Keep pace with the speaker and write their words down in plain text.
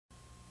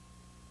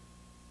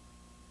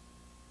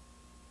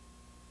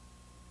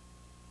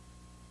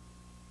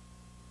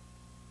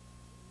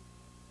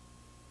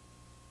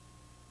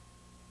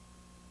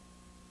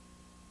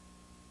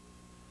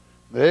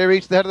They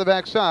reach the head of the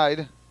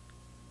backside.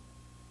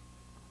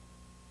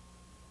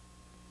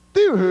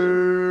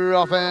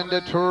 Off and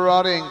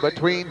trotting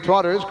between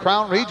trotters.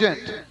 Crown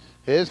Regent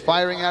is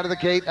firing out of the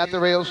gate at the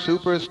rails.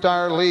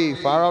 Superstar Lee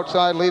far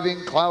outside, leaving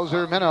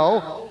Clouser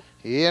Minnow.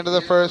 He into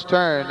the first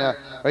turn.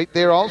 Right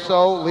there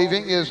also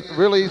leaving is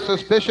Really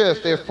Suspicious.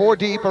 They're 4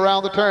 deep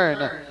around the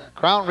turn.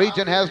 Crown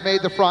Regent has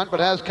made the front,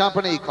 but has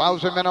company.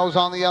 Clouser Minnow's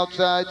on the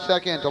outside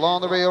second. Along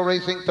the rail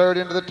racing third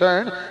into the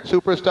turn.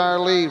 Superstar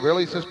Lee.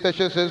 Really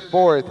Suspicious is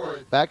fourth.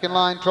 Back in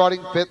line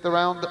trotting fifth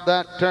around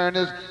that turn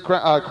is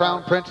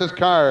Crown Princess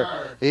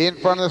Car. In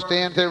front of the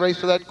stand, they race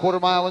to that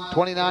quarter mile in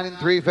 29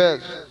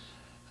 3/5.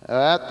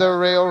 At the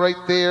rail right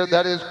there,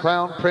 that is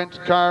Crown Prince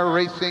Car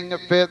racing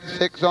fifth.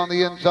 6 on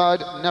the inside,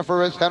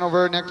 Neferis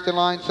Hanover. Next in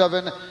line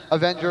 7,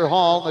 Avenger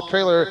Hall. The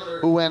trailer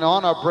who went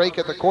on a break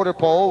at the quarter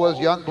pole was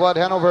Youngblood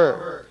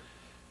Hanover.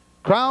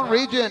 Crown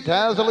Regent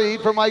has a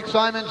lead for Mike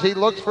Simons. He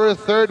looks for a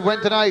third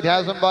win tonight,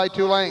 has him by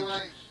 2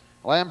 lengths.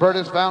 Lambert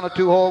has found a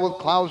 2-hole with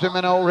Clouser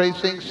Minnow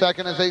racing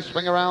second as they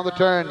swing around the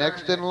turn.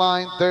 Next in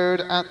line,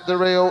 third at the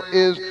rail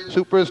is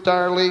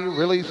Superstar Lee.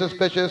 Really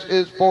Suspicious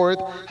is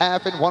fourth,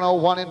 half in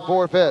 101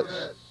 4/5.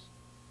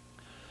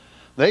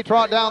 They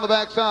trot down the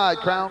backside.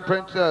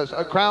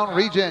 Crown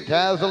Regent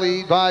has the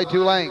lead by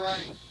 2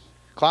 lengths.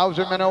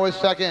 Clouser Minnow is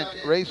second.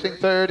 Racing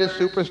third is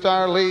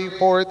Superstar Lee.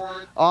 Fourth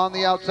on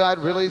the outside,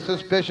 Really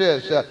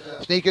Suspicious.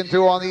 Sneaking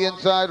through on the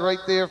inside right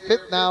there.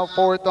 Fifth now,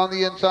 fourth on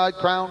the inside,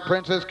 Crown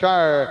Princess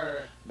Car.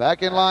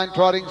 Back in line,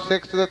 trotting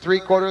 6 to the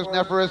 3/4.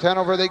 Neferis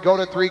Hanover, they go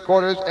to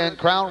 3/4, and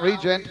Crown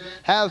Regent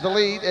has the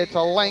lead. It's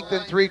a length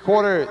in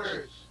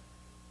 3/4.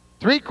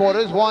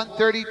 3/4,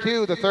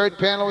 132. The third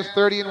panel is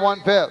 30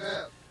 1/5.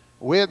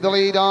 With the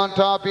lead on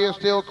top here,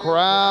 still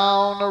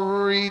Crown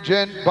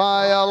Regent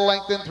by a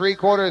length in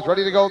 3/4.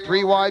 Ready to go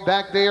 3 wide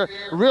back there.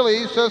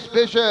 Really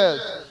Suspicious.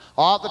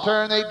 Off the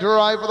turn, they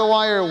drive for the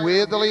wire.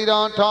 With the lead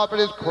on top, it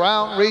is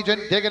Crown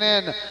Regent digging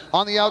in.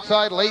 On the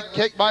outside, late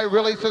kick by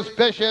Really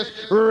Suspicious.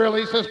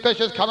 Really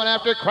Suspicious coming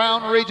after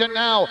Crown Regent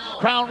now.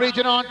 Crown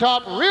Regent on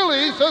top.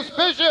 Really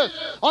Suspicious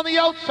on the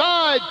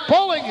outside,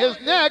 pulling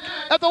his neck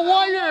at the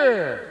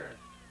wire.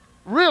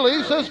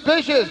 Really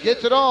Suspicious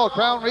gets it all.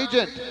 Crown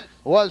Regent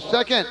was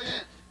second.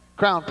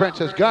 Crown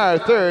Princess Gar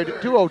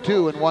third,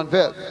 202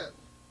 1/5.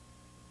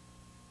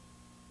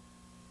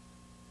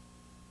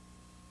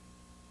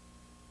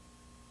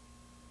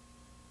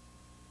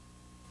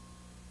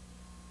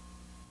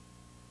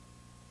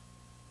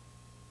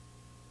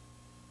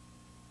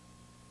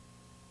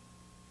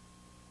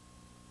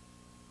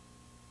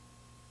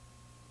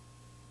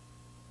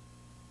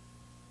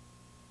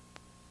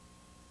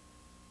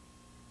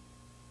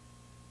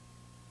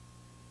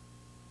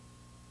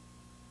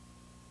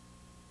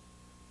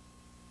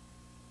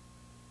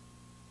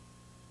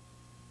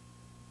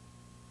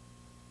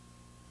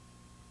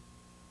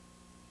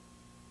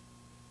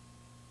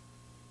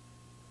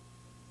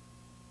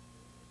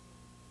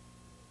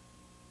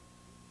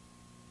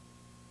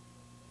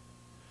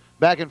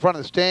 Back in front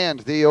of the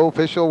stand, the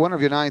official winner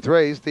of your 9th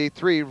race, the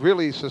 3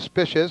 Really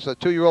Suspicious, a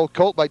 2-year-old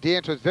colt by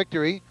Dancer's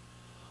Victory,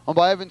 owned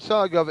by Ivan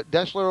Sugg of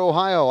Deschler,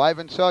 Ohio.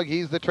 Ivan Sugg,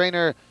 he's the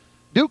trainer.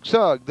 Duke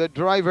Sugg, the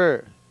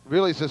driver.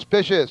 Really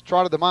Suspicious,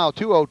 trotted the mile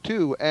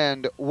 202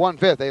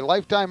 1/5, a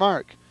lifetime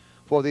mark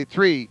for the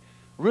 3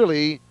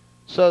 Really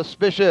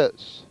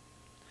Suspicious.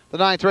 The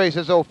 9th race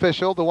is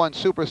official. The 1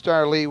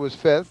 Superstar Lee was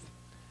 5th.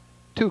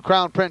 2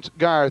 Crown Prince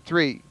Gar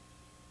 3.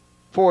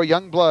 4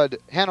 Youngblood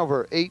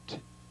Hanover 8.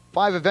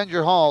 5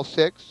 Avenger Hall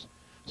 6.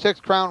 6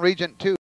 Crown Regent 2.